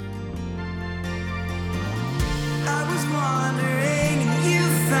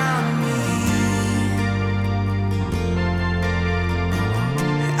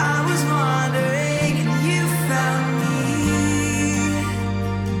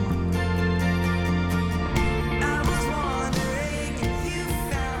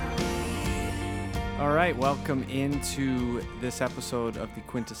right, welcome into this episode of the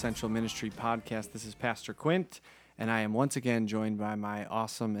Quintessential Ministry Podcast. This is Pastor Quint, and I am once again joined by my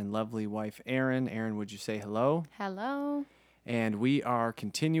awesome and lovely wife, Erin. Erin, would you say hello? Hello. And we are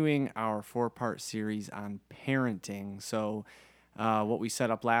continuing our 4-part series on parenting. So what we set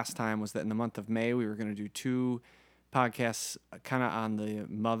up last time was that in the month of May, we were going to do 2 podcasts kind of on the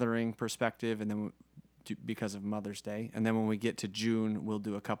mothering perspective, and then because of Mother's Day. And then when we get to June, we'll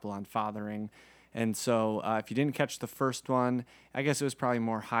do a couple on fathering. And so if you didn't catch the first one, I guess it was probably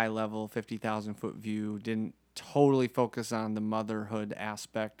more high level, 50,000 foot view, didn't totally focus on the motherhood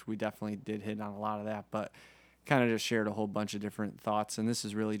aspect. We definitely did hit on a lot of that, but kind of just shared a whole bunch of different thoughts. And this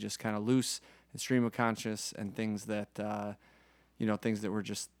is really just kind of loose and stream of conscious and things that, things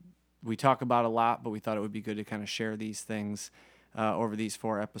that we talk about a lot, but we thought it would be good to kind of share these things over these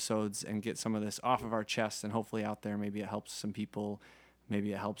 4 episodes and get some of this off of our chest and hopefully out there. Maybe it helps some people.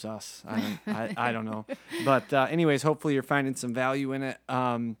 Maybe it helps us. I don't know. But anyways, hopefully you're finding some value in it.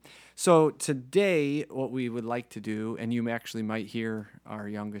 So today, what we would like to do, and you actually might hear our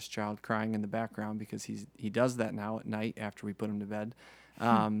youngest child crying in the background because he does that now at night after we put him to bed.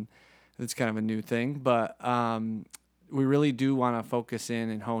 It's kind of a new thing. But we really do want to focus in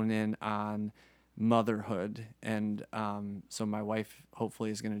and hone in on motherhood. And so my wife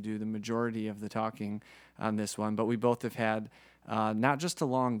hopefully is going to do the majority of the talking on this one. But we both have had not just a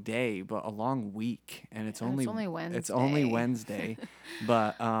long day, but a long week, and it's only Wednesday. It's only Wednesday,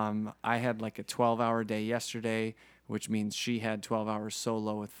 but I had like a 12-hour day yesterday, which means she had 12 hours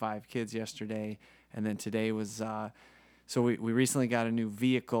solo with 5 kids yesterday, and then today was. So we recently got a new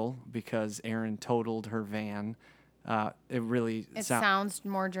vehicle because Erin totaled her van. It sounds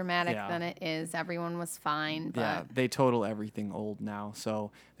more dramatic than it is. Everyone was fine, but yeah, they total everything old now.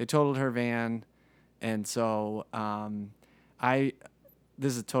 So they totaled her van, and so.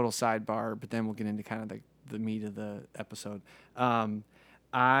 This is a total sidebar, but then we'll get into kind of the meat of the episode.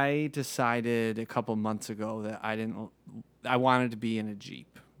 I decided a couple months ago that I wanted to be in a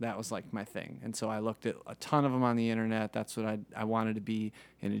Jeep. That was like my thing. And so I looked at a ton of them on the internet. That's what I wanted to be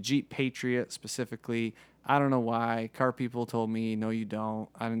in a Jeep Patriot specifically. I don't know why. Car people told me, no, you don't.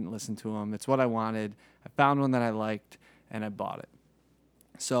 I didn't listen to them. It's what I wanted. I found one that I liked, and I bought it.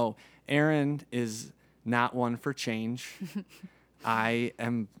 So Erin is not one for change. I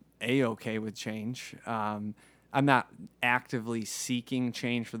am A-okay with change. I'm not actively seeking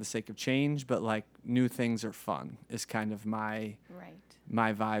change for the sake of change, but like new things are fun is kind of my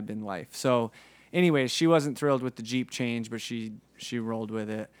vibe in life. So anyways, she wasn't thrilled with the Jeep change, but she rolled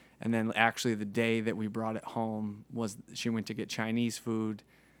with it. And then actually the day that we brought it home was she went to get Chinese food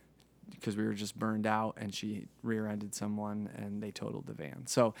because we were just burned out, and she rear-ended someone and they totaled the van.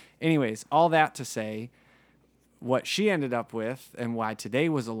 So anyways, all that to say, what she ended up with and why today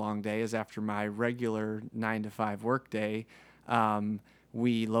was a long day is after my regular 9 to 5 work day,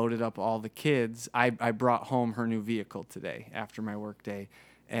 we loaded up all the kids. I brought home her new vehicle today after my work day.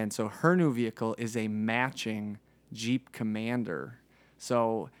 And so her new vehicle is a matching Jeep Commander.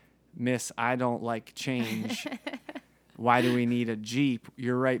 So, Miss, I don't like change. Why do we need a Jeep?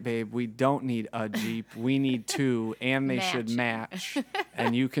 You're right, babe. We don't need a Jeep. We need 2, and they should match.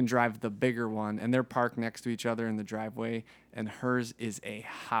 And you can drive the bigger one. And they're parked next to each other in the driveway. And hers is a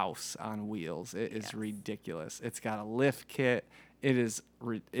house on wheels. It is ridiculous. It's got a lift kit. It's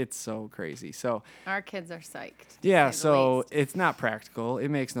so crazy. So our kids are psyched. Yeah, so it's not practical. It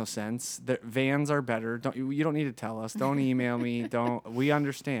makes no sense. The vans are better. You don't need to tell us. Don't email me. We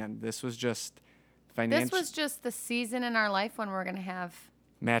understand. This was just the season in our life when we're going to have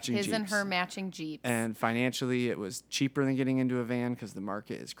matching his Jeeps. And her matching Jeeps. And financially, it was cheaper than getting into a van because the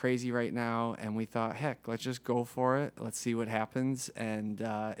market is crazy right now. And we thought, heck, let's just go for it. Let's see what happens. And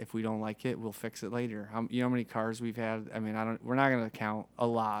if we don't like it, we'll fix it later. You know how many cars we've had? I mean, we're not going to count. A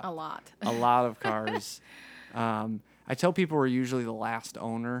lot. A lot. A lot of cars. I tell people we're usually the last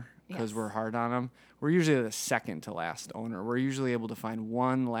owner because we're hard on them. We're usually the second to last owner. We're usually able to find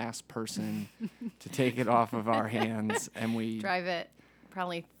one last person to take it off of our hands, and we drive it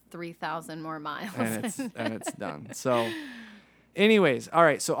probably 3,000 more miles, and it's done. So, anyways, all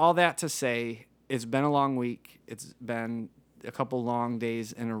right. So all that to say, it's been a long week. It's been a couple long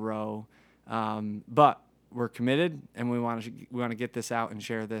days in a row, but we're committed, and we want to get this out and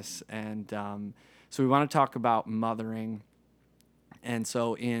share this, and so we want to talk about mothering. And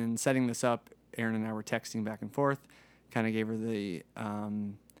so in setting this up, Erin and I were texting back and forth, kind of gave her the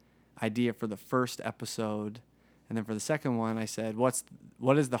idea for the first episode. And then for the second one, I said,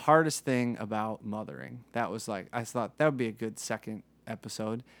 what is the hardest thing about mothering? That was I thought that would be a good second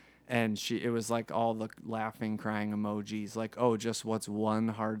episode. And it was like all the laughing, crying emojis, like, oh, just what's one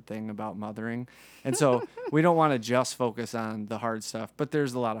hard thing about mothering? And so we don't want to just focus on the hard stuff, but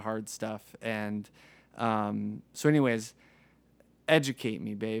there's a lot of hard stuff. And so anyways, educate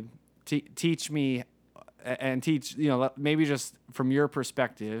me, babe. Teach me and teach, maybe just from your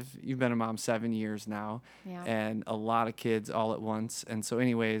perspective. You've been a mom 7 years now, and a lot of kids all at once. And so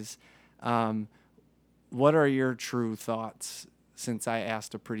anyways, what are your true thoughts, since I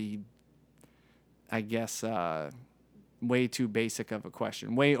asked a pretty, I guess, way too basic of a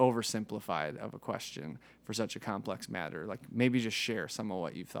question, way oversimplified of a question for such a complex matter? Like, maybe just share some of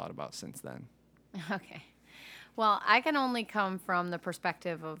what you've thought about since then. Okay. Well, I can only come from the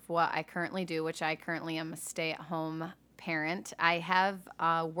perspective of what I currently do, which I currently am a stay-at-home parent. I have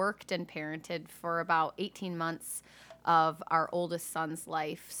worked and parented for about 18 months of our oldest son's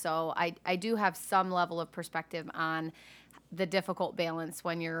life. So I do have some level of perspective on the difficult balance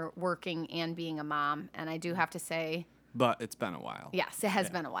when you're working and being a mom. And I do have to say... But it's been a while. Yes, it has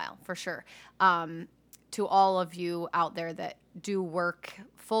been a while, for sure. To all of you out there that do work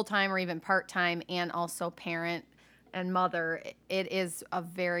full-time or even part-time and also parent and mother, it is a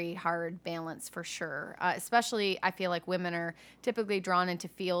very hard balance for sure. Especially, I feel like women are typically drawn into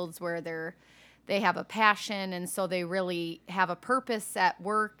fields where they have a passion, and so they really have a purpose at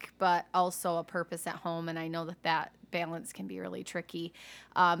work, but also a purpose at home. And I know that balance can be really tricky.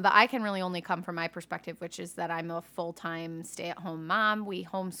 But I can really only come from my perspective, which is that I'm a full-time stay-at-home mom. We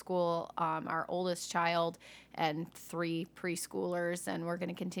homeschool our oldest child and 3 preschoolers, and we're going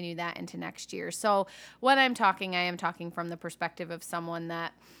to continue that into next year. So when I am talking from the perspective of someone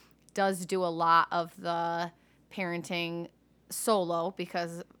that does do a lot of the parenting solo,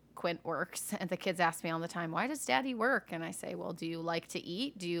 because Quint works, and the kids ask me all the time, why does daddy work? And I say, well, do you like to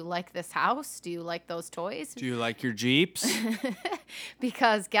eat? Do you like this house? Do you like those toys? Do you like your Jeeps?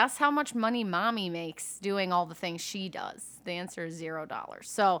 Because guess how much money mommy makes doing all the things she does? The answer is $0.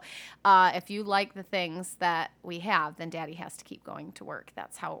 So if you like the things that we have, then daddy has to keep going to work.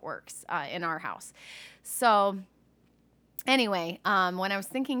 That's how it works in our house. So anyway, when I was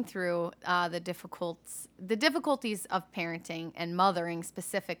thinking through the difficulties of parenting and mothering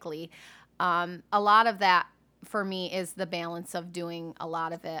specifically, a lot of that for me is the balance of doing a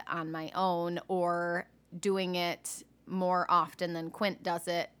lot of it on my own or doing it more often than Quint does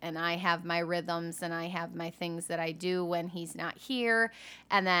it. And I have my rhythms and I have my things that I do when he's not here.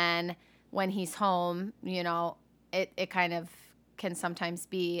 And then when he's home, it kind of can sometimes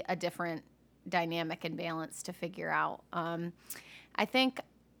be a different dynamic and balance to figure out. I think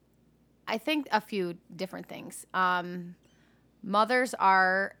a few different things. Mothers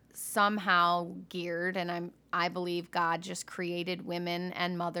are somehow geared, and I believe God just created women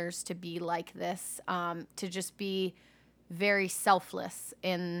and mothers to be like this, to just be very selfless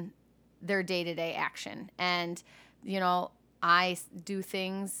in their day-to-day action. And, I do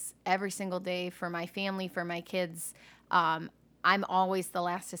things every single day for my family, for my kids. I'm always the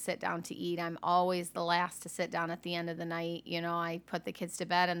last to sit down to eat. I'm always the last to sit down at the end of the night. I put the kids to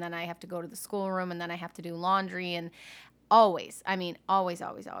bed, and then I have to go to the schoolroom, and then I have to do laundry, and always.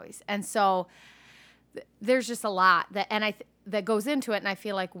 And so there's just a lot that goes into it, and I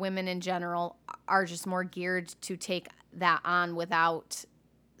feel like women in general are just more geared to take that on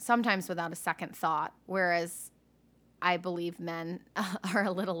sometimes without a second thought, whereas I believe men are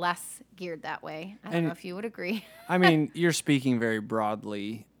a little less geared that way. I don't know if you would agree. I mean, you're speaking very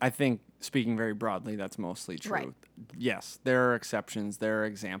broadly. I think speaking very broadly, that's mostly true. Right. Yes, there are exceptions. There are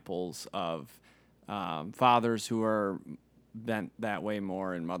examples of fathers who are bent that way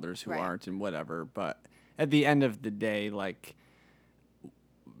more and mothers who aren't and whatever. But at the end of the day, like,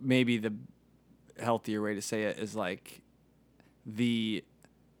 maybe the healthier way to say it is like the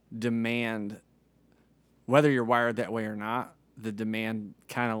demand, whether you're wired that way or not, the demand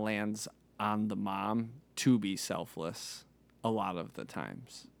kind of lands on the mom to be selfless a lot of the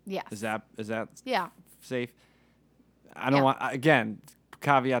times. Yes. Is that yeah. safe? I don't want, again,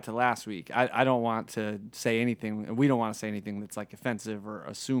 caveat to last week, I don't want to say anything, we don't want to say anything that's like offensive or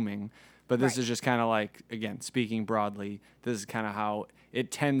assuming, but this is just kind of like, again, speaking broadly, this is kind of how it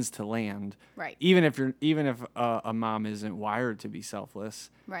tends to land. Right. Even if a mom isn't wired to be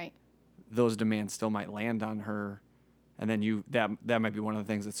selfless. Right. Those demands still might land on her, and then that might be one of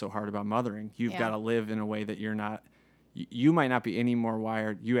the things that's so hard about mothering. You've got to live in a way that you might not be any more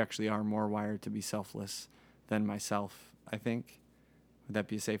wired. You actually are more wired to be selfless than myself, I think. Would that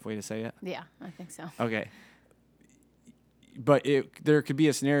be a safe way to say it? Yeah, I think so. Okay. But there could be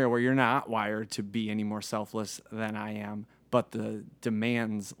a scenario where you're not wired to be any more selfless than I am, but the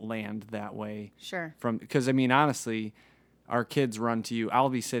demands land that way. Sure. Because, I mean, honestly, our kids run to you. I'll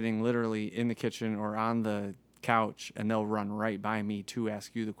be sitting literally in the kitchen or on the couch, and they'll run right by me to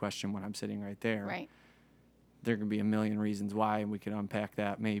ask you the question when I'm sitting right there. Right. There can be a million reasons why, and we could unpack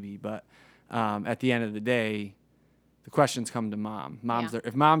that maybe. But at the end of the day, the questions come to mom.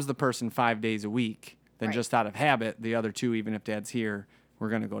 If mom's the person 5 days a week, then Right. just out of habit, the other two, even if dad's here, we're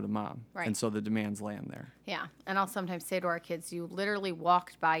going to go to mom. Right. And so the demands land there. Yeah. And I'll sometimes say to our kids, you literally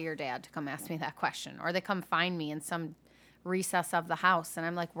walked by your dad to come ask me that question, or they come find me in some recess of the house. And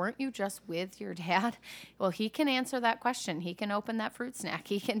I'm like, weren't you just with your dad? Well, he can answer that question. He can open that fruit snack.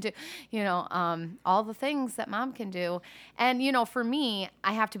 He can do, all the things that mom can do. And, for me,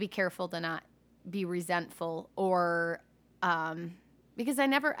 I have to be careful to not be resentful or, because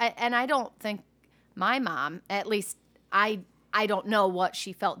I don't think my mom, at least I don't know what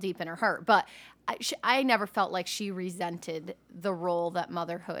she felt deep in her heart, but I never felt like she resented the role that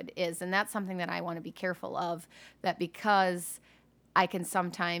motherhood is. And that's something that I want to be careful of, that because I can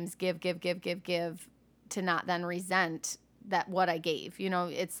sometimes give to not then resent that what I gave.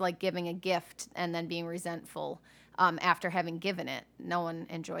 It's like giving a gift and then being resentful after having given it. No one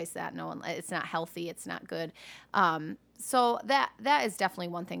enjoys that. It's not healthy. It's not good. So that is definitely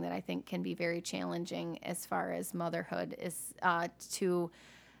one thing that I think can be very challenging as far as motherhood is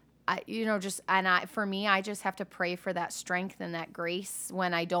for me, I just have to pray for that strength and that grace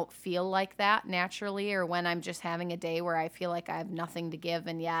when I don't feel like that naturally, or when I'm just having a day where I feel like I have nothing to give,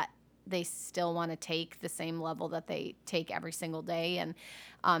 and yet they still want to take the same level that they take every single day. And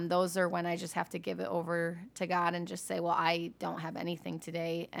those are when I just have to give it over to God and just say, well, I don't have anything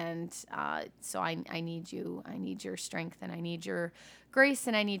today. And so I need you. I need your strength, and I need your grace,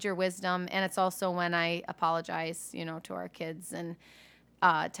 and I need your wisdom. And it's also when I apologize, to our kids and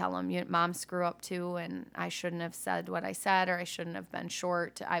tell them, mom screw up too, and I shouldn't have said what I said, or I shouldn't have been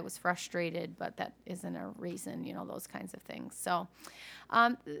short. I was frustrated, but that isn't a reason, those kinds of things. So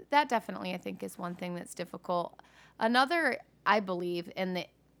that definitely, I think, is one thing that's difficult. Another, I believe, in the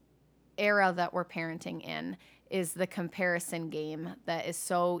era that we're parenting in, is the comparison game that is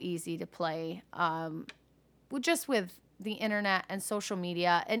so easy to play, just with the internet and social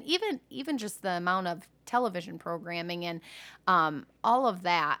media, and even just the amount of television programming and all of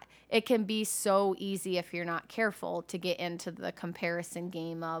that. It can be so easy, if you're not careful, to get into the comparison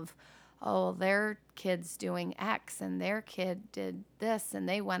game of, oh, their kid's doing X, and their kid did this, and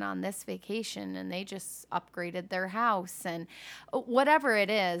they went on this vacation, and they just upgraded their house, and whatever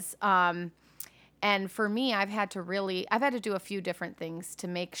it is. And for me, I've had to do a few different things to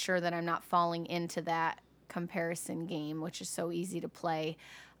make sure that I'm not falling into that comparison game, which is so easy to play.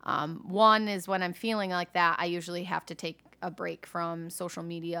 One is, when I'm feeling like that, I usually have to take a break from social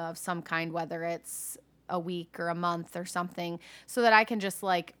media of some kind, whether it's a week or a month or something, so that I can just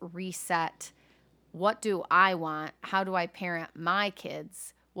reset. What do I want? How do I parent my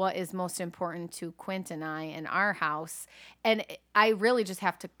kids? What is most important to Quint and I in our house? And I really just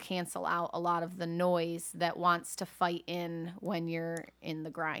have to cancel out a lot of the noise that wants to fight in when you're in the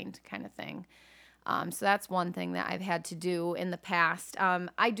grind, kind of thing. So that's one thing that I've had to do in the past.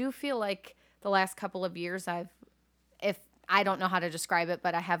 I do feel like the last couple of years I don't know how to describe it,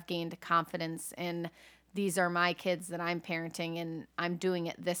 but I have gained confidence in, these are my kids that I'm parenting, and I'm doing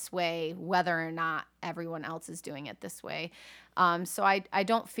it this way, whether or not everyone else is doing it this way. So I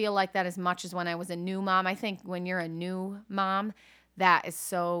don't feel like that as much as when I was a new mom. I think when you're a new mom, that is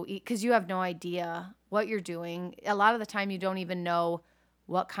so, because you have no idea what you're doing. A lot of the time you don't even know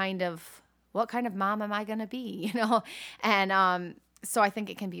what kind of mom am I going to be, And so I think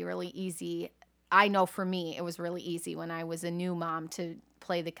it can be really easy. I know for me, it was really easy when I was a new mom to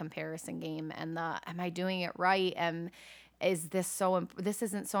play the comparison game and am I doing it right? Is this this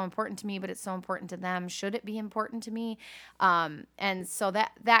isn't so important to me, but it's so important to them. Should it be important to me? And so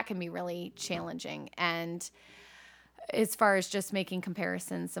that can be really challenging. And as far as just making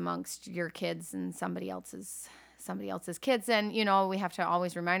comparisons amongst your kids and somebody else's kids, and we have to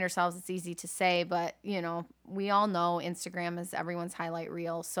always remind ourselves, it's easy to say, but we all know Instagram is everyone's highlight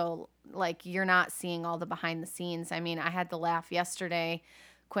reel, so you're not seeing all the behind the scenes. I mean, I had to laugh yesterday.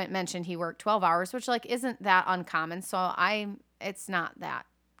 Quint mentioned he worked 12 hours, which isn't that uncommon, so it's not that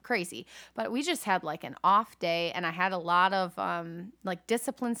crazy, but we just had an off day, and I had a lot of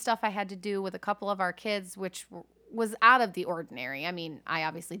discipline stuff I had to do with a couple of our kids, which was out of the ordinary. I mean, I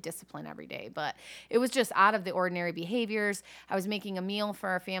obviously discipline every day, but it was just out of the ordinary behaviors. I was making a meal for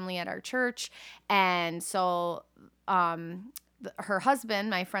our family at our church, and so her husband,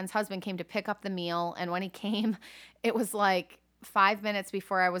 my friend's husband, came to pick up the meal, and when he came, it was 5 minutes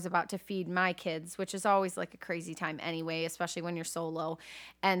before I was about to feed my kids, which is always like a crazy time anyway, especially when you're solo.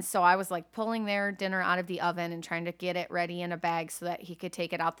 And so I was like pulling their dinner out of the oven and trying to get it ready in a bag so that he could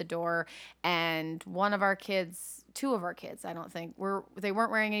take it out the door. And two of our kids, I don't think, they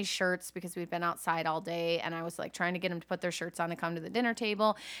weren't wearing any shirts because we'd been outside all day. And I was like trying to get them to put their shirts on to come to the dinner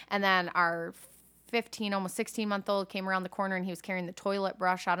table. And then our 15, almost 16-month-old came around the corner and he was carrying the toilet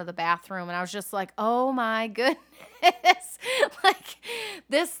brush out of the bathroom. And I was just like, oh my goodness. Like,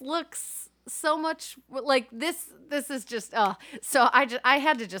 this looks so much like this is just, so I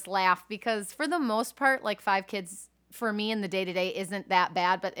had to just laugh because for the most part, like 5 kids for me in the day to day isn't that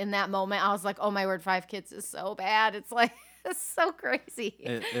bad. But in that moment, I was like, oh my word, 5 kids is so bad. It's like, it's so crazy.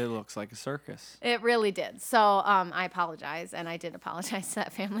 It looks like a circus. It really did. So I apologize. And I did apologize to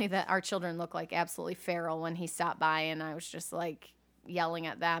that family that our children looked like absolutely feral when he stopped by. And I was just like yelling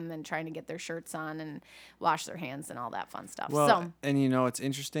at them and trying to get their shirts on and wash their hands and all that fun stuff. Well, and it's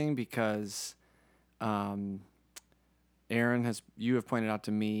interesting because Erin, you have pointed out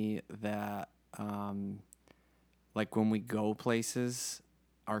to me that like when we go places,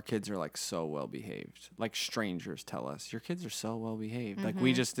 our kids are like so well behaved. Like strangers tell us, your kids are so well behaved. Mm-hmm. Like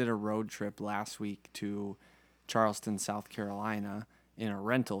we just did a road trip last week to Charleston, South Carolina in a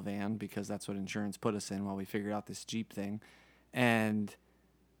rental van because that's what insurance put us in while we figured out this Jeep thing. And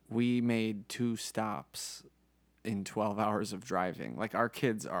we made 2 stops in 12 hours of driving. Like our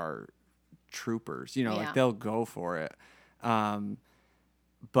kids are troopers, like they'll go for it.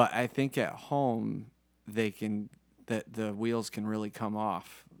 But I think at home the wheels can really come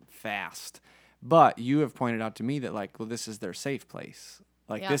off fast. But you have pointed out to me that like, well, this is their safe place.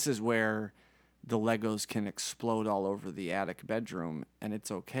 Like this is where the Legos can explode all over the attic bedroom and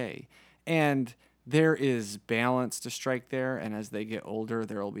it's okay. And there is balance to strike there. And as they get older,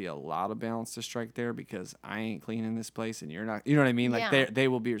 there will be a lot of balance to strike there because I ain't cleaning this place and you're not, you know what I mean? Like they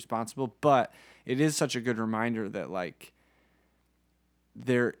will be responsible, but it is such a good reminder that like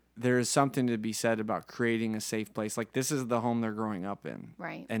there is something to be said about creating a safe place. Like this is the home they're growing up in.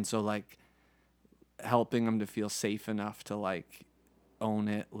 Right. And so like helping them to feel safe enough to like own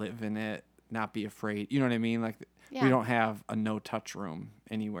it, live in it, not be afraid. You know what I mean? Like we don't have a no touch room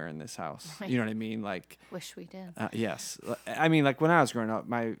anywhere in this house. Right. You know what I mean? Like wish we did. Yes. I mean, like when I was growing up,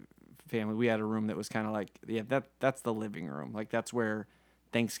 my family, we had a room that was kind of like, that's the living room. Like that's where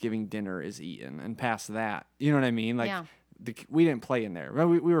Thanksgiving dinner is eaten and past that, you know what I mean? Like we didn't play in there.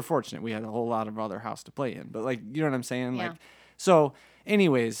 We were fortunate. We had a whole lot of other house to play in, but like, you know what I'm saying? Yeah. Like, so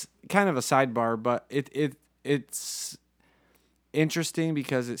anyways, kind of a sidebar, but it's interesting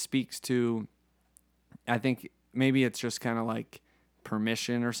because it speaks to, I think maybe it's just kind of like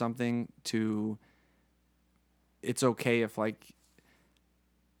permission or something to, it's okay if like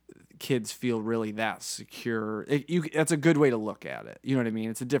kids feel really that secure. That's a good way to look at it. You know what I mean?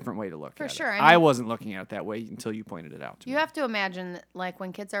 It's a different way to look at it. For sure. I wasn't looking at it that way until you pointed it out to me. You have to imagine that, like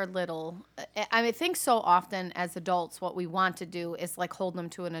when kids are little, I think so often as adults, what we want to do is like hold them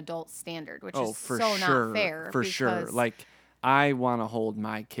to an adult standard, which is so not fair. For sure. Like I want to hold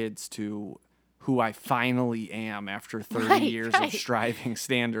my kids to who I finally am after 30 years of striving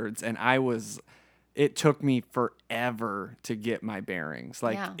standards. And it took me forever to get my bearings.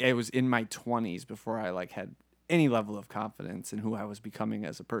 Like it was in my 20s before I like had any level of confidence in who I was becoming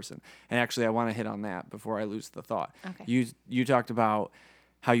as a person. And actually I want to hit on that before I lose the thought. Okay. You talked about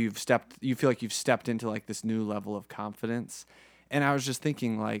how you feel like you've stepped into like this new level of confidence. And I was just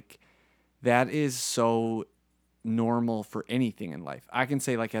thinking like that is so normal for anything in life. I can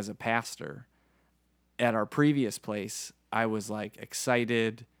say like as a pastor at our previous place, I was like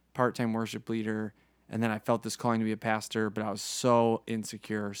excited, part-time worship leader, and then I felt this calling to be a pastor, but I was so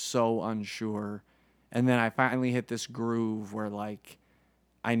insecure, so unsure. And then I finally hit this groove where like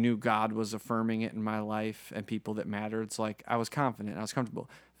I knew God was affirming it in my life and people that mattered. So like I was confident, I was comfortable.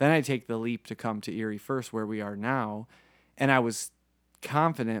 Then I take the leap to come to Erie First where we are now, and I was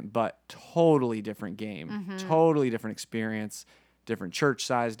confident, but totally different game, totally different experience, different church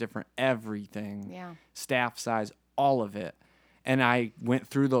size, different everything, staff size, all of it. And I went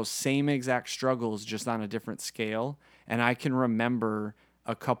through those same exact struggles just on a different scale. And I can remember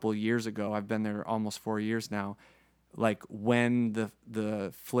a couple years ago, I've been there almost 4 years now, like when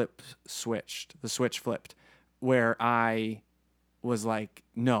the switch flipped, where I was like,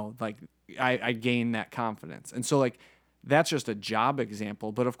 no, like I gained that confidence. And so like, that's just a job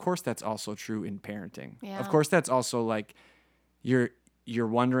example, but of course that's also true in parenting. Yeah. Of course that's also like, you're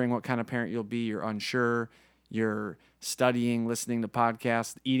wondering what kind of parent you'll be, you're unsure, you're studying, listening to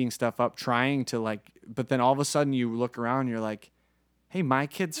podcasts, eating stuff up, trying to like, but then all of a sudden you look around and you're like, hey, my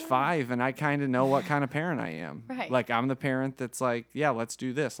kid's 5 and I kind of know what kind of parent I am. Right. Like, I'm the parent that's like, yeah, let's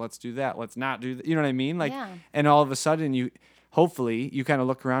do this, let's do that, let's not do that. You know what I mean? Like, Yeah. and all of a sudden hopefully you kind of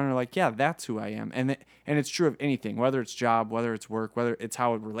look around and are like, yeah, that's who I am. And it's true of anything, whether it's job, whether it's work, whether it's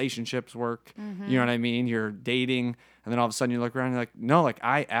how relationships work. You know what I mean? You're dating, and then all of a sudden you look around and you're like, no, like,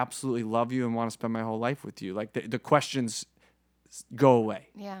 I absolutely love you and want to spend my whole life with you. Like, the questions go away.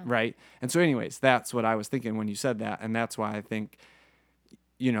 Yeah. Right. And so anyways, that's what I was thinking when you said that. And that's why I think,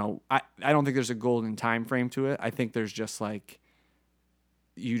 I don't think there's a golden time frame to it. I think there's just like,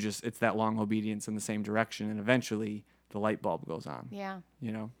 it's that long obedience in the same direction. And eventually the light bulb goes on. Yeah.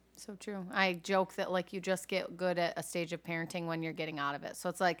 So true. I joke that like you just get good at a stage of parenting when you're getting out of it. So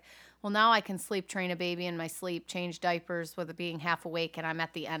it's like, well, now I can sleep train a baby in my sleep, change diapers with it being half awake, and I'm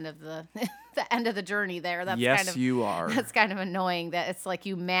at the end of the the end of the journey there. That's yes, kind of, you are. That's kind of annoying that it's like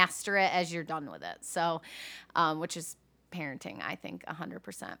you master it as you're done with it. So, which is parenting, I think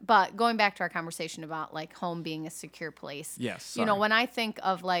 100%. But going back to our conversation about like home being a secure place. Yes. Sorry. When I think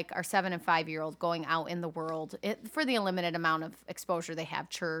of like our 7 and 5-year-old going out in the world for the limited amount of exposure they have,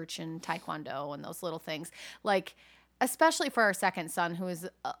 church and taekwondo and those little things, like, especially for our second son, who is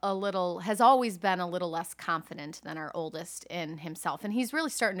has always been a little less confident than our oldest in himself. And he's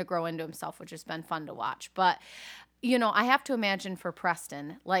really starting to grow into himself, which has been fun to watch. But I have to imagine for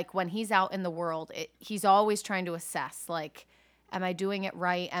Preston, like when he's out in the world, he's always trying to assess, like, am I doing it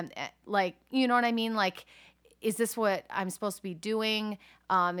right? And like, you know what I mean? Like, is this what I'm supposed to be doing?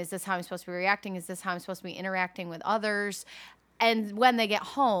 Is this how I'm supposed to be reacting? Is this how I'm supposed to be interacting with others? And when they get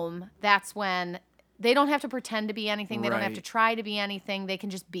home, that's when they don't have to pretend to be anything. They don't have to try to be anything. They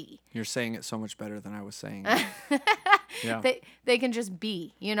can just be. You're saying it so much better than I was saying it. Yeah. They can just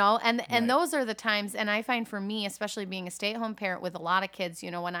be, and those are the times. And I find for me, especially being a stay-at-home parent with a lot of kids,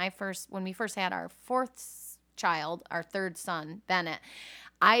 when we first had our fourth child, our third son, Bennett,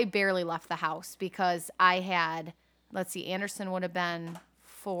 I barely left the house because I had, let's see, Anderson would have been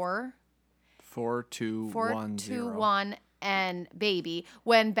 4. 4, 2, 1, 0. 1 and baby.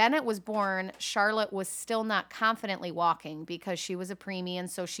 When Bennett was born, Charlotte was still not confidently walking because she was a preemie, and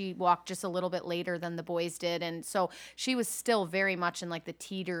so she walked just a little bit later than the boys did, and so she was still very much in like the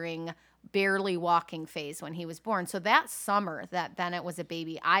teetering, barely walking phase when he was born. So that summer that Bennett was a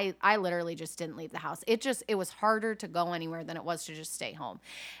baby, I literally just didn't leave the house. It was harder to go anywhere than it was to just stay home.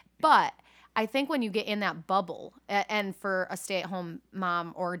 But I think when you get in that bubble, and for a stay-at-home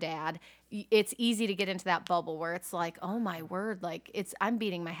mom or dad, it's easy to get into that bubble where it's like, oh my word, like I'm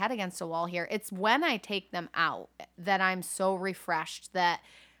beating my head against a wall here. It's when I take them out that I'm so refreshed that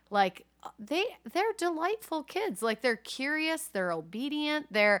like they're delightful kids. Like they're curious, they're obedient,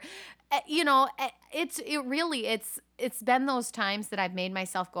 they're it's been those times that I've made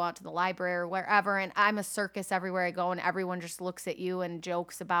myself go out to the library or wherever, and I'm a circus everywhere I go, and everyone just looks at you and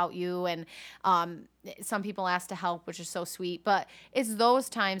jokes about you, and some people ask to help, which is so sweet. But it's those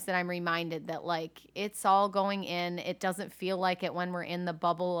times that I'm reminded that like it's all going in. It doesn't feel like it when we're in the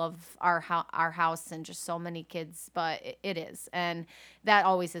bubble of our house and just so many kids, but it is, and that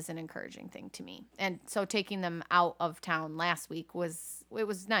always is an encouraging thing to me. And so taking them out of town last week was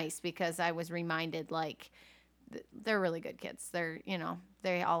nice because I was reminded like they're really good kids. They're,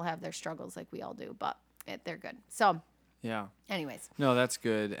 they all have their struggles like we all do, but they're good. So, yeah. Anyways. No, that's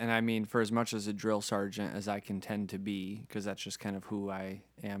good. And I mean, for as much as a drill sergeant as I can tend to be, because that's just kind of who I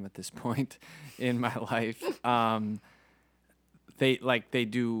am at this point in my life, they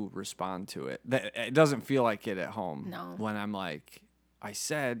do respond to it. It doesn't feel like it at home. No. When I'm like, I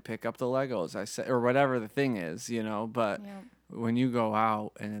said, pick up the Legos. I said, or whatever the thing is, but when you go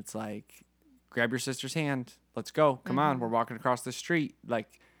out and it's like, grab your sister's hand. Let's go. Come on. We're walking across the street.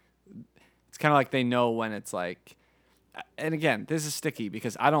 Like, it's kind of like they know when it's like, and again, this is sticky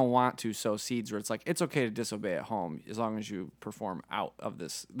because I don't want to sow seeds where it's like, it's okay to disobey at home as long as you perform out of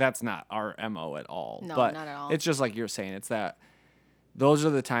this. That's not our MO at all. No, but not at all. It's just like you're saying. It's that those are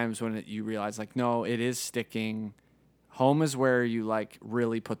the times when you realize like, no, it is sticking. Home is where you like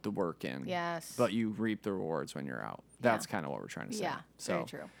really put the work in. Yes. But you reap the rewards when you're out. That's kind of what we're trying to say. Yeah, so very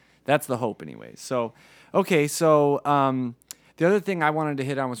true. That's the hope anyways. So, okay. So, the other thing I wanted to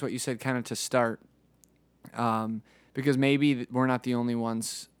hit on was what you said kind of to start, because maybe we're not the only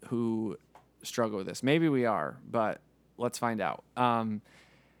ones who struggle with this. Maybe we are, but let's find out.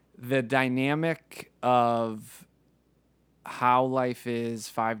 The dynamic of how life is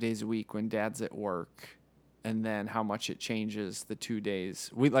 5 days a week when dad's at work, and then how much it changes the 2 days.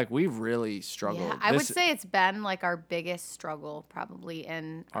 We've really struggled. Yeah, I would say it's been like our biggest struggle probably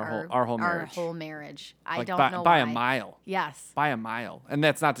in our whole marriage. Our whole marriage. I like don't know by why. a mile. Yes. By a mile. And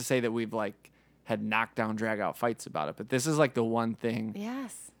that's not to say that we've like had knockdown, drag-out fights about it. But this is like the one thing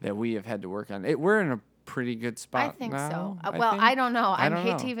Yes. that we have had to work on. We're in a pretty good spot I think now, so. I Well, think. I don't know. I I don't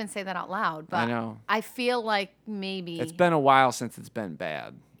hate know. to even say that out loud, but I know. I feel like maybe. It's been a while since it's been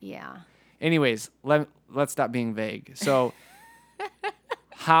bad. Yeah. Anyways, let's stop being vague. So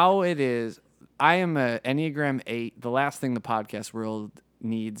how it is, I am a Enneagram 8. The last thing the podcast world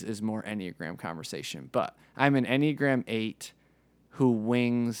needs is more Enneagram conversation. But I'm an Enneagram 8 who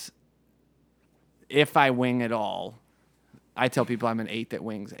wings, if I wing at all. I tell people I'm an 8 that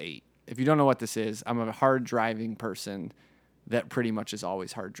wings 8. If you don't know what this is, I'm a hard driving person that pretty much is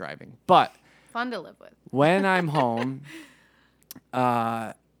always hard driving. But Fun to live with. when I'm home,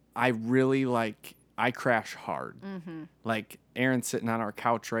 I really I crash hard. Mm-hmm. Like Erin's sitting on our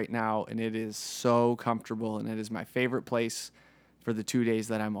couch right now, and it is so comfortable, and it is my favorite place for the 2 days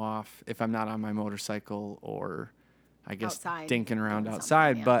that I'm off, if I'm not on my motorcycle or I guess Outside, dinking around doing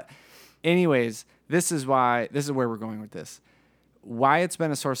outside. something, yeah. But anyways, this is where we're going with this. Why it's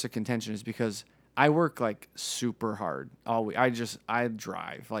been a source of contention is because I work like super hard all week. I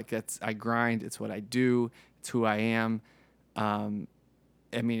drive. Like I grind. It's what I do. It's who I am.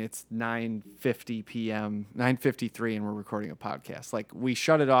 I mean, it's 9:50 p.m., 9:53, and we're recording a podcast. Like, we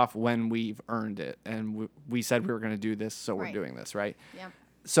shut it off when we've earned it, and we said we were going to do this, so we're Right. doing this, right? Yeah.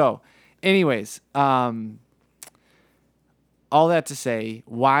 So, anyways, all that to say,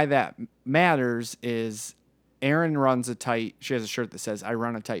 why that matters is Erin she has a shirt that says, I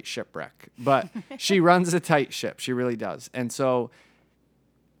run a tight shipwreck, but she runs a tight ship. She really does. And so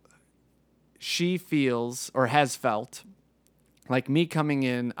she feels, or has felt, like me coming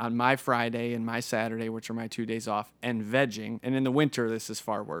in on my Friday and my Saturday, which are my 2 days off, and vegging, and in the winter, this is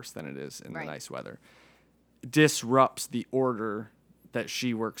far worse than it is in Right. the nice weather, disrupts the order that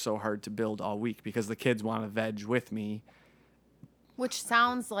she worked so hard to build all week because the kids want to veg with me. Which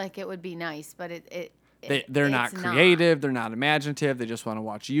sounds like it would be nice, but They're not creative. They're not imaginative. They just want to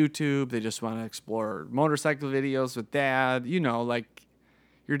watch YouTube. They just want to explore motorcycle videos with dad. You know, like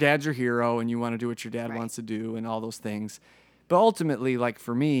your dad's your hero and you want to do what your dad Right. wants to do and all those things. But ultimately, like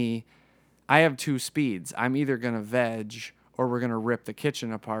for me, I have two speeds. I'm either going to veg or we're going to rip the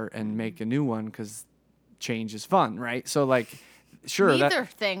kitchen apart and make a new one because change is fun, right? So like, sure. Neither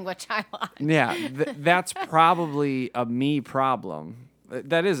thing, which I like. Yeah, that's probably a me problem.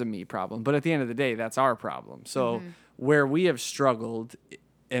 That is a me problem. But at the end of the day, that's our problem. So where we have struggled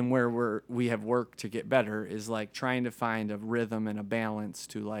and where we have worked to get better is like trying to find a rhythm and a balance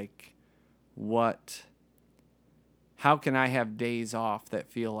to like how can I have days off that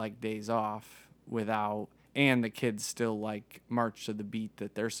feel like days off and the kids still like march to the beat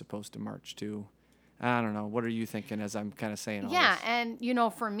that they're supposed to march to. I don't know. What are you thinking as I'm kind of saying all Yeah, this?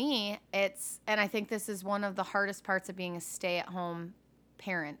 and for me, and I think this is one of the hardest parts of being a stay-at-home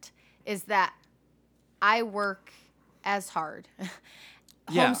parent, is that I work as hard.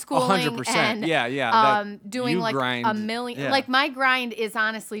 Yeah, Homeschooling 100%. and Yeah. doing you like grind, a million. yeah. Like my grind is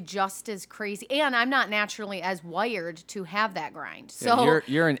honestly just as crazy, and I'm not naturally as wired to have that grind. Yeah, So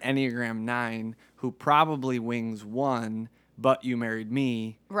you're an Enneagram 9 who probably wings 1, but you married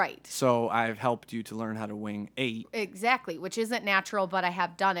me. right. So I've helped you to learn how to wing 8. Exactly, which isn't natural, but I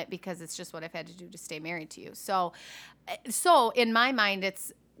have done it because it's just what I've had to do to stay married to you. So in my mind,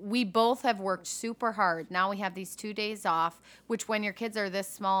 we both have worked super hard. Now we have these 2 days off, which when your kids are this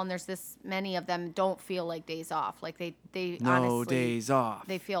small and there's this many of them, don't feel like days off. Like they No honestly, days off.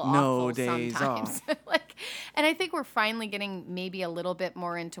 they feel no awful days sometimes. off. And I think we're finally getting maybe a little bit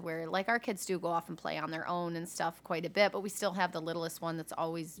more into where like our kids do go off and play on their own and stuff quite a bit, but we still have the littlest one that's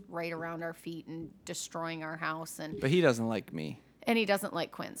always right around our feet and destroying our house. But he doesn't like me. And he doesn't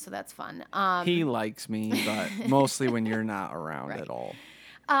like Quinn, so that's fun. He likes me, but mostly when you're not around Right. at all.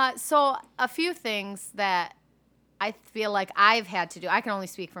 So a few things that I feel like I've had to do, I can only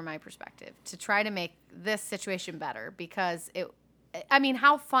speak from my perspective, to try to make this situation better because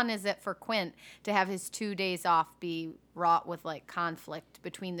how fun is it for Quint to have his 2 days off be wrought with like conflict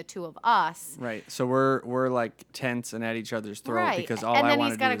between the two of us? Right. So we're like tense and at each other's throat Right. because all And I then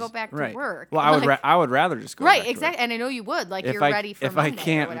want he's to gotta do go is back to right. work. Well, I would rather just go Right, back to exactly. work. And I know you would. Like you're I, ready for if Monday I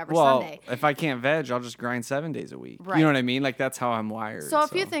can't, or whatever, well, Sunday. if I can't veg, I'll just grind 7 days a week. Right. You know what I mean? Like that's how I'm wired. So a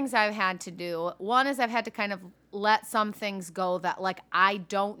few things I've had to do. One is I've had to kind of let some things go that like I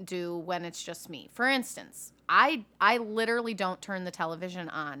don't do when it's just me. For instance, I literally don't turn the television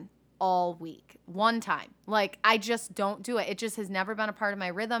on all week. One time. Like I just don't do it. It just has never been a part of my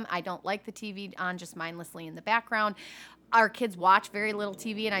rhythm. I don't like the TV on just mindlessly in the background. Our kids watch very little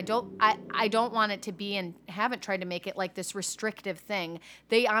TV and I don't want it to be, and haven't tried to make it like this restrictive thing.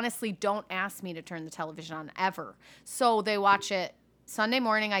 They honestly don't ask me to turn the television on ever. So they watch it Sunday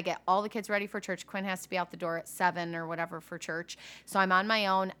morning, I get all the kids ready for church. Quinn has to be out the door at 7 or whatever for church. So I'm on my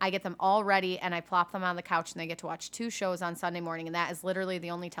own. I get them all ready, and I plop them on the couch, and they get to watch 2 shows on Sunday morning, and that is literally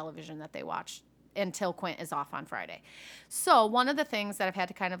the only television that they watch until Quint is off on Friday. So one of the things that I've had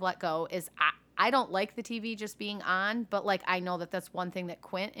to kind of let go is I don't like the TV just being on, but like I know that that's one thing that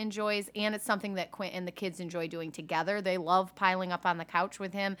Quint enjoys, and it's something that Quint and the kids enjoy doing together. They love piling up on the couch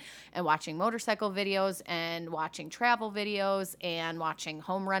with him and watching motorcycle videos and watching travel videos and watching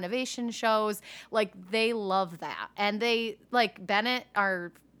home renovation shows. Like they love that. And they like Bennett,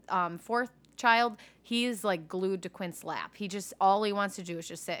 our fourth child, he's like glued to Quint's lap. All he wants to do is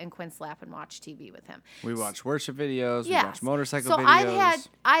just sit in Quint's lap and watch TV with him. We watch worship videos. Yes. We watch motorcycle so videos.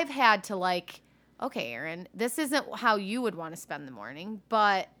 I've had to like, okay, Erin, this isn't how you would want to spend the morning,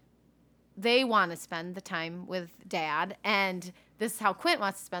 but they want to spend the time with Dad, and this is how Quint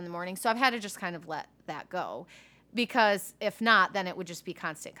wants to spend the morning. So I've had to just kind of let that go, because if not, then it would just be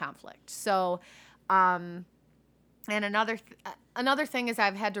constant conflict. So, and another thing is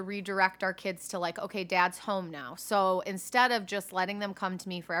I've had to redirect our kids to like, okay, Dad's home now. So instead of just letting them come to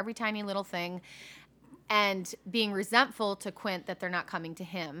me for every tiny little thing and being resentful to Quint that they're not coming to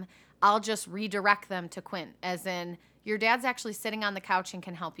him, I'll just redirect them to Quint, as in, your dad's actually sitting on the couch and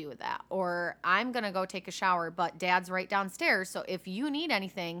can help you with that. Or I'm going to go take a shower, but Dad's right downstairs. So if you need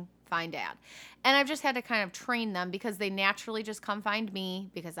anything, find Dad. And I've just had to kind of train them, because they naturally just come find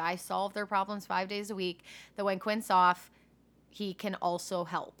me, because I solve their problems 5 days a week, that when Quint's off, he can also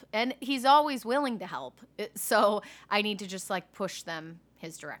help. And he's always willing to help. So I need to just like push them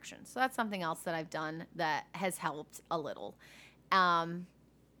his direction. So that's something else that I've done that has helped a little.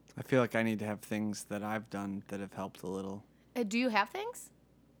 I feel like I need to have things that I've done that have helped a little. Do you have things?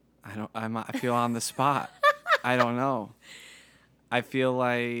 I feel on the spot. I don't know. I feel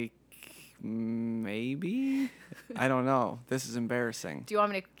like maybe. I don't know. This is embarrassing. Do you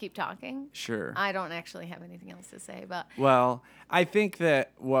want me to keep talking? Sure. I don't actually have anything else to say, but. Well, I think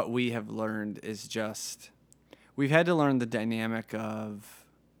that what we have learned is just, we've had to learn the dynamic of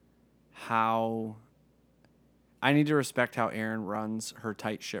how I need to respect how Erin runs her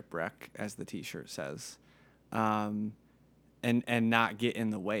tight shipwreck, as the T-shirt says, and not get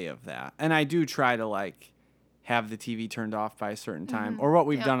in the way of that. And I do try to like have the TV turned off by a certain time. Or what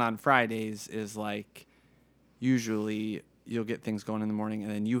we've done on Fridays is like, usually you'll get things going in the morning,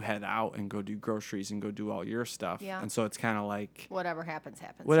 and then you head out and go do groceries and go do all your stuff. Yeah. And so it's kind of like Whatever happens,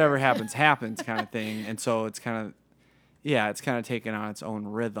 happens. Whatever happens, happens kind of thing. And so it's kind of, it's kind of taken on its own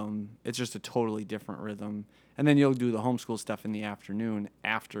rhythm. It's just a totally different rhythm. And then you'll do the homeschool stuff in the afternoon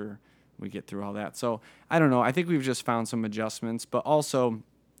after we get through all that. So I don't know. I think we've just found some adjustments, but also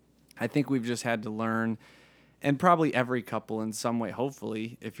I think we've just had to learn, and probably every couple in some way,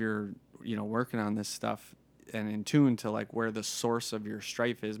 hopefully, if you're, working on this stuff and in tune to like where the source of your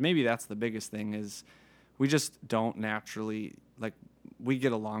strife is. Maybe that's the biggest thing, is we just don't naturally, like, we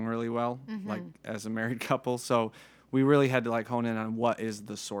get along really well, like as a married couple. So we really had to like hone in on what is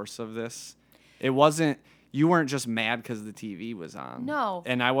the source of this. You weren't just mad because the TV was on. No.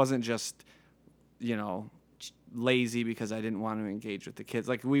 And I wasn't just, lazy because I didn't want to engage with the kids.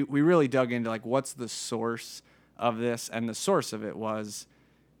 Like we really dug into like, what's the source of this? And the source of it was,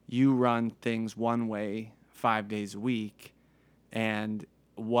 you run things one way 5 days a week, and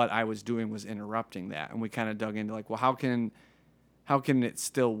what I was doing was interrupting that. And we kind of dug into like, well, how can it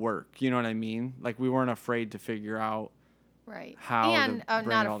still work? You know what I mean? Like we weren't afraid to figure out right. how and to bring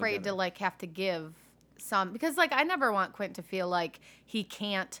not it all afraid together. to like have to give some, because like I never want Quint to feel like he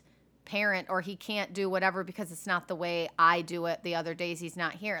can't parent or he can't do whatever because it's not the way I do it the other days he's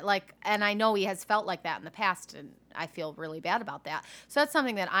not here. Like, and I know he has felt like that in the past, and I feel really bad about that. So that's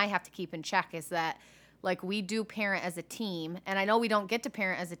something that I have to keep in check, is that like we do parent as a team, and I know we don't get to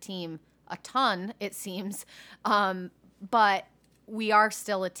parent as a team a ton, it seems, but we are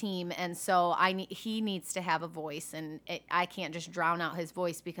still a team, and so he needs to have a voice, and I can't just drown out his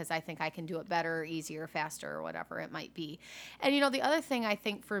voice because I think I can do it better, easier, faster, or whatever it might be. And, the other thing I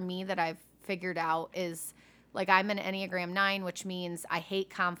think for me that I've figured out is, like, I'm an Enneagram 9, which means I hate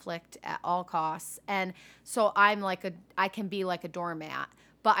conflict at all costs, and so I can be like a doormat.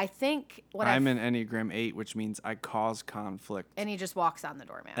 But I think I'm an Enneagram 8, which means I cause conflict. And he just walks on the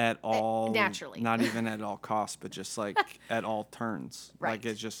doormat. At all. Naturally. Not even at all costs, but just like at all turns. Right.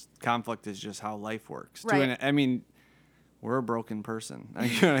 Like conflict is just how life works. Right. I mean, we're a broken person.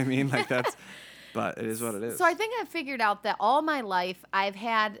 You know what I mean? Like but it is what it is. So I think I've figured out that all my life I've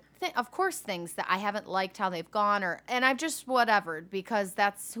had, of course, things that I haven't liked how they've gone, and I've just whatevered, because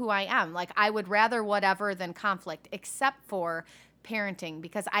that's who I am. Like, I would rather whatever than conflict, except for parenting,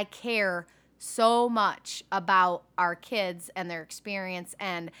 because I care so much about our kids and their experience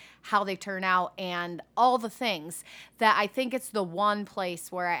and how they turn out and all the things that I think it's the one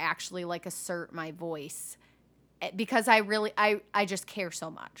place where I actually like assert my voice because I just care so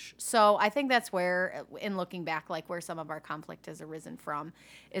much. So I think that's where, in looking back, like where some of our conflict has arisen from,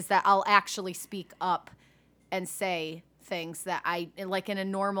 is that I'll actually speak up and say things that I, like in a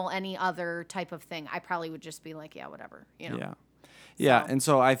normal, any other type of thing, I probably would just be like, yeah, whatever, you know? Yeah. Yeah. So. And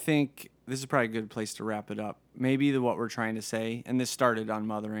so I think this is probably a good place to wrap it up. Maybe what we're trying to say, and this started on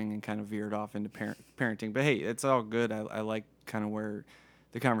mothering and kind of veered off into parenting, but hey, it's all good. I like kind of where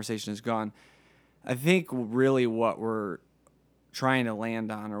the conversation has gone. I think really what we're trying to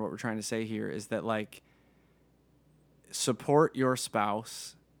land on, or what we're trying to say here, is that like support your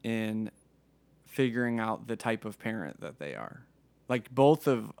spouse in figuring out the type of parent that they are. Like both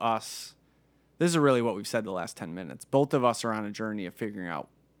of us, this is really what we've said the last 10 minutes. Both of us are on a journey of figuring out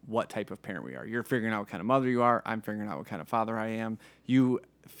what type of parent we are. You're figuring out what kind of mother you are. I'm figuring out what kind of father I am. You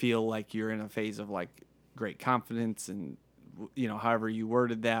feel like you're in a phase of like great confidence and, you know, however you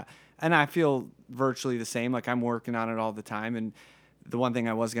worded that. And I feel virtually the same. Like I'm working on it all the time. And the one thing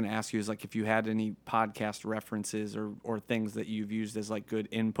I was going to ask you is like if you had any podcast references or things that you've used as like good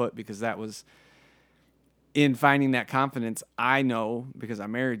input, because that was in finding that confidence. I know because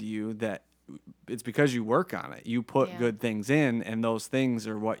I'm married to you that it's because you work on it. You put good things in, and those things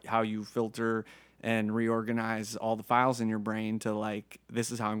are how you filter and reorganize all the files in your brain to like,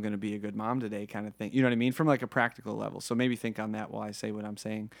 this is how I'm going to be a good mom today kind of thing. You know what I mean? From like a practical level. So maybe think on that while I say what I'm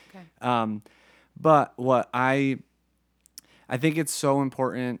saying. Okay. But what I think it's so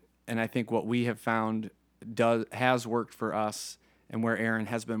important, and I think what we have found has worked for us, and where Erin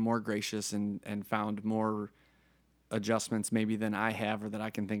has been more gracious and found more adjustments maybe than I have or that I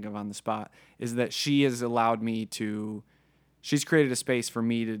can think of on the spot, is that she has allowed me to, she's created a space for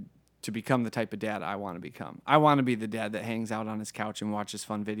me to become the type of dad I want to become. I want to be the dad that hangs out on his couch and watches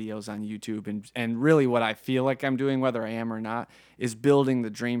fun videos on YouTube. And really what I feel like I'm doing, whether I am or not, is building the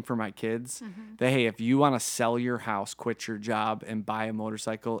dream for my kids. That, hey, if you want to sell your house, quit your job, and buy a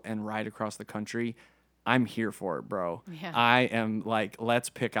motorcycle and ride across the country, I'm here for it, bro. Yeah. I am like, let's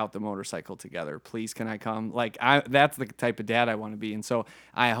pick out the motorcycle together. Please, can I come? Like, that's the type of dad I want to be. And so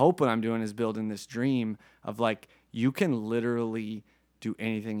I hope what I'm doing is building this dream of like, you can literally do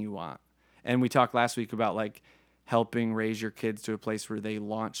anything you want. And we talked last week about like helping raise your kids to a place where they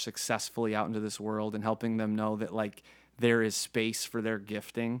launch successfully out into this world and helping them know that like there is space for their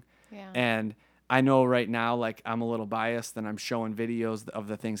gifting. Yeah. And I know right now, like I'm a little biased and I'm showing videos of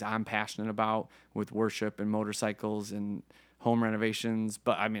the things I'm passionate about with worship and motorcycles and home renovations.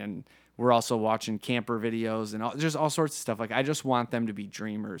 But I mean, we're also watching camper videos and just all sorts of stuff. Like I just want them to be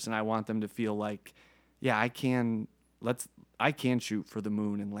dreamers, and I want them to feel like, yeah, I can shoot for the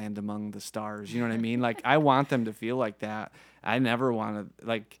moon and land among the stars. You know what I mean? Like I want them to feel like that. I never want to,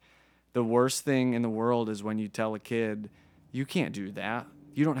 like, the worst thing in the world is when you tell a kid, you can't do that.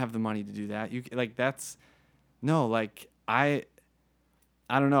 You don't have the money to do that. You like, that's no, like I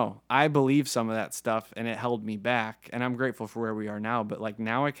don't know. I believe some of that stuff and it held me back, and I'm grateful for where we are now. But like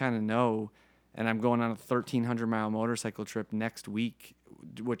now I kind of know, and I'm going on a 1,300-mile motorcycle trip next week,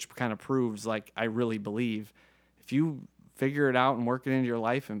 which kind of proves like I really believe if you figure it out and work it into your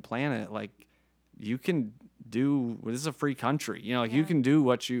life and plan it, like you can do, this is a free country, you know, like you can do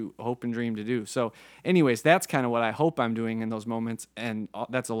what you hope and dream to do. So anyways, that's kind of what I hope I'm doing in those moments. And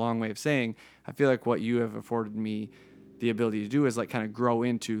that's a long way of saying, I feel like what you have afforded me the ability to do is like kind of grow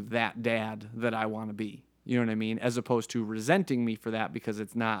into that dad that I want to be, you know what I mean? As opposed to resenting me for that, because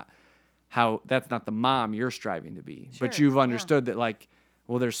it's not that's not the mom you're striving to be. But you've understood that like,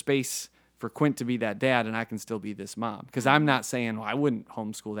 well, there's space for Quint to be that dad, and I can still be this mom. Because I'm not saying, well, I wouldn't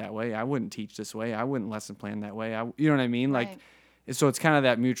homeschool that way. I wouldn't teach this way. I wouldn't lesson plan that way. You know what I mean? Right. Like, so it's kind of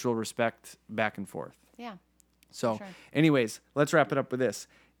that mutual respect back and forth. Yeah. So Sure. anyways, let's wrap it up with this.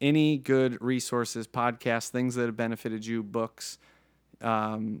 Any good resources, podcasts, things that have benefited you, books,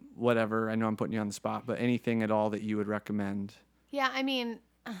 whatever. I know I'm putting you on the spot, but anything at all that you would recommend? Yeah, I mean,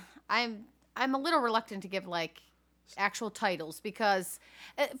 I'm a little reluctant to give like actual titles because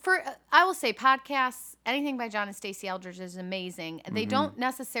I will say podcasts, anything by John and Stacey Eldridge is amazing. They don't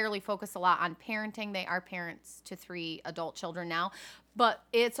necessarily focus a lot on parenting. They are parents to 3 adult children now, but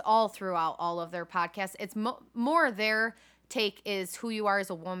it's all throughout all of their podcasts. It's more their take is who you are as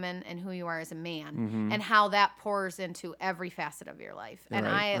a woman and who you are as a man, and how that pours into every facet of your life.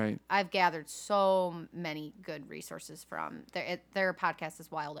 And I've gathered so many good resources from their podcast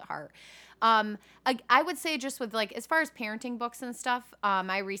is Wild at Heart. I would say just with like, as far as parenting books and stuff,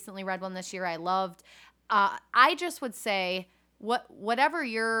 I recently read one this year I loved. I just would say whatever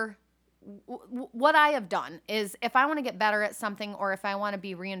your what I have done is if I want to get better at something or if I want to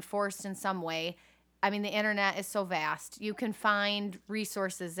be reinforced in some way, I mean, the internet is so vast. You can find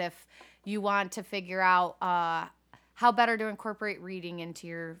resources if you want to figure out how better to incorporate reading into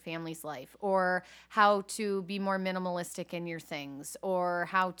your family's life, or how to be more minimalistic in your things, or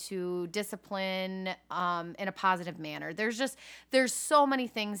how to discipline in a positive manner. There's so many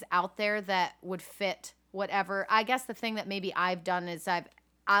things out there that would fit whatever. I guess the thing that maybe I've done is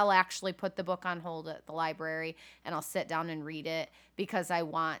I'll actually put the book on hold at the library and I'll sit down and read it because I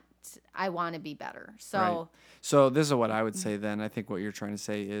want to be better. So Right. So this is what I would say then. I think what you're trying to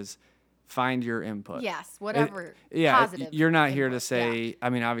say is find your input. yes, whatever Yeah, positive. you're not here to input. say, Yeah. I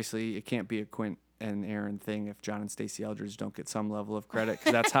mean, obviously it can't be a Quint and Erin thing if John and Stacey Eldridge don't get some level of credit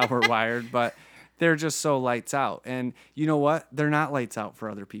because that's how we're wired, but they're just so lights out. And you know what? They're not lights out for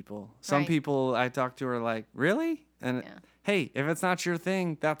other people. Some Right. people I talk to are like, really? And Yeah. hey, if it's not your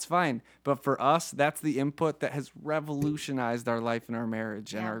thing, that's fine. But for us, that's the input that has revolutionized our life and our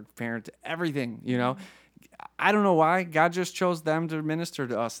marriage and Yeah. our parent, everything, you know? I don't know why. God just chose them to minister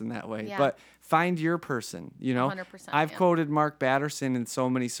to us in that way. Yeah. But find your person, you know? 100%, I've yeah. quoted Mark Batterson in so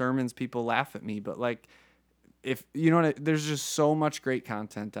many sermons, people laugh at me. But like, if you know what, there's just so much great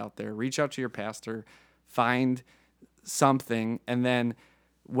content out there. Reach out to your pastor, find something, and then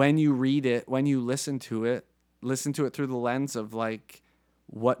when you read it, when you listen to it through the lens of like,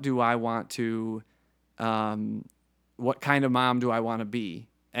 what do I want to, what kind of mom do I want to be?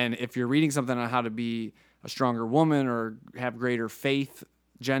 And if you're reading something on how to be a stronger woman or have greater faith,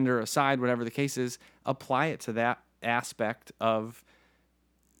 gender aside, whatever the case is, apply it to that aspect of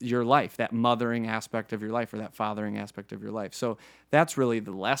your life, that mothering aspect of your life or that fathering aspect of your life. So that's really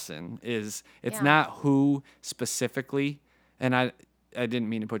the lesson is it's Yeah. not who specifically, and I didn't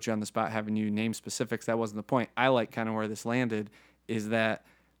mean to put you on the spot having you name specifics. That wasn't the point. I like kind of where this landed is that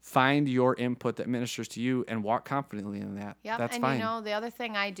find your input that ministers to you and walk confidently in that. Yep. That's and fine. you know, the other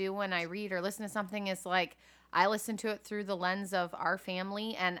thing I do when I read or listen to something is like I listen to it through the lens of our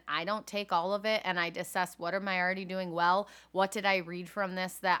family and I don't take all of it and I assess what am I already doing well? What did I read from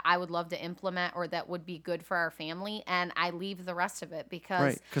this that I would love to implement or that would be good for our family? And I leave the rest of it because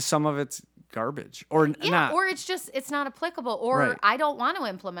Right. Because some of it's garbage or yeah, not. or it's not applicable, or Right. I don't want to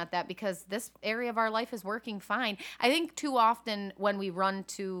implement that because this area of our life is working fine. I think too often when we run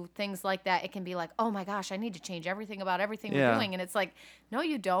to things like that, it can be like, oh my gosh, I need to change everything about everything Yeah. we're doing, and it's like, no,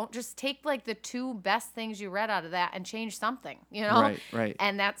 you don't. Just take like the two best things you read out of that and change something, you know? Right, right.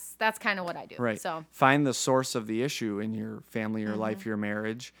 And that's kind of what I do. Right. So Find the source of the issue in your family, your life, your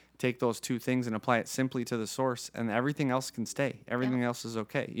marriage. Take those two things and apply it simply to the source, and everything else can stay. Everything else is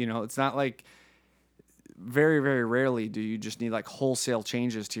okay. You know, it's not like very, very rarely do you just need like wholesale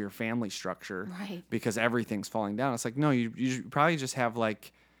changes to your family structure Right. because everything's falling down. It's like, no, you probably just have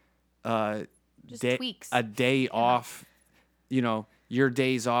like just tweaks. a day off, you know, your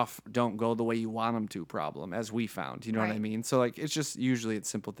days off don't go the way you want them to problem, as we found, you know what I Right. mean? So like, it's just usually it's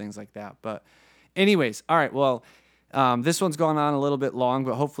simple things like that. But anyways, all right, well, this one's gone on a little bit long,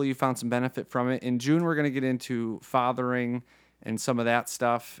 but hopefully you found some benefit from it. In June, we're going to get into fathering and some of that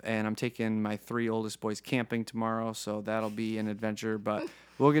stuff. And I'm taking my 3 oldest boys camping tomorrow, so that'll be an adventure. But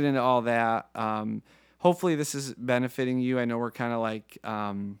we'll get into all that. Hopefully this is benefiting you. I know we're kind of like,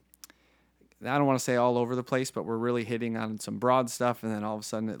 I don't want to say all over the place, but we're really hitting on some broad stuff. And then all of a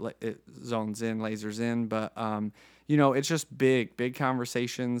sudden it zones in, lasers in. But, you know, it's just big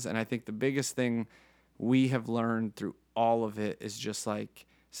conversations. And I think the biggest thing we have learned through all of it is just like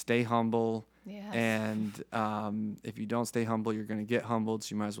stay humble. Yes. And if you don't stay humble, you're going to get humbled.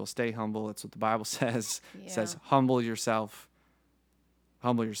 So you might as well stay humble. That's what the Bible says. Yeah. It says, humble yourself.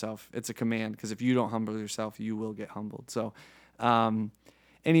 Humble yourself. It's a command because if you don't humble yourself, you will get humbled. So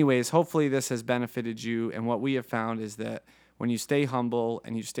anyways, hopefully this has benefited you. And what we have found is that when you stay humble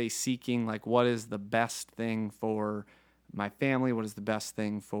and you stay seeking, like, what is the best thing for my family? What is the best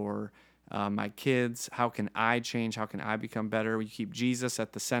thing for my kids? How can I change? How can I become better? We keep Jesus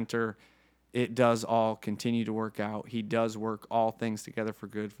at the center. It does all continue to work out. He does work all things together for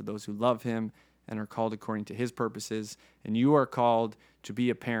good for those who love him and are called according to his purposes. And you are called to be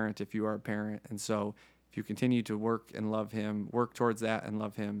a parent if you are a parent. And so if you continue to work and love him, work towards that and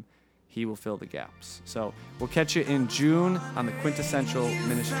love him, he will fill the gaps. So we'll catch you in June on the Quintessential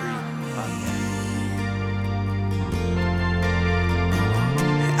Ministry podcast.